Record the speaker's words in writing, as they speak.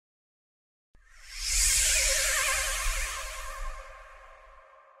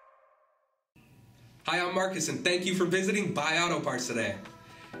Hi, I'm Marcus, and thank you for visiting BuyAutoParts today.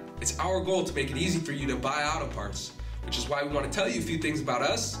 It's our goal to make it easy for you to buy auto parts, which is why we want to tell you a few things about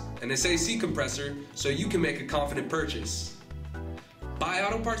us and this AC compressor so you can make a confident purchase.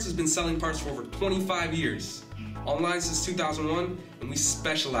 BuyAutoParts has been selling parts for over 25 years, online since 2001, and we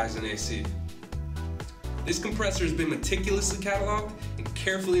specialize in AC. This compressor has been meticulously cataloged and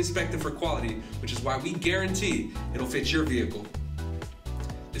carefully inspected for quality, which is why we guarantee it'll fit your vehicle.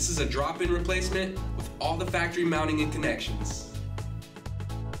 This is a drop-in replacement with all the factory mounting and connections.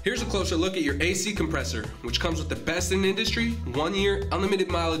 Here's a closer look at your AC compressor, which comes with the best in the industry 1-year unlimited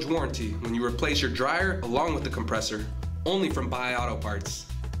mileage warranty when you replace your dryer along with the compressor, only from BuyAutoParts.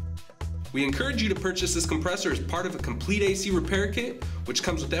 We encourage you to purchase this compressor as part of a complete AC repair kit, which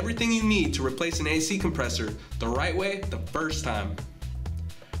comes with everything you need to replace an AC compressor the right way the first time.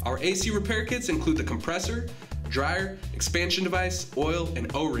 Our AC repair kits include the compressor, dryer, expansion device, oil,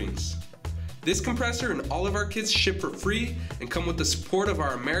 and O-rings. This compressor and all of our kits ship for free and come with the support of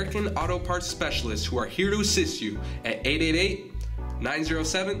our American auto parts specialists who are here to assist you at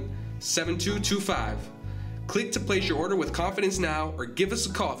 888-907-7225. Click to place your order with confidence now or give us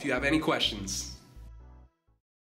a call if you have any questions.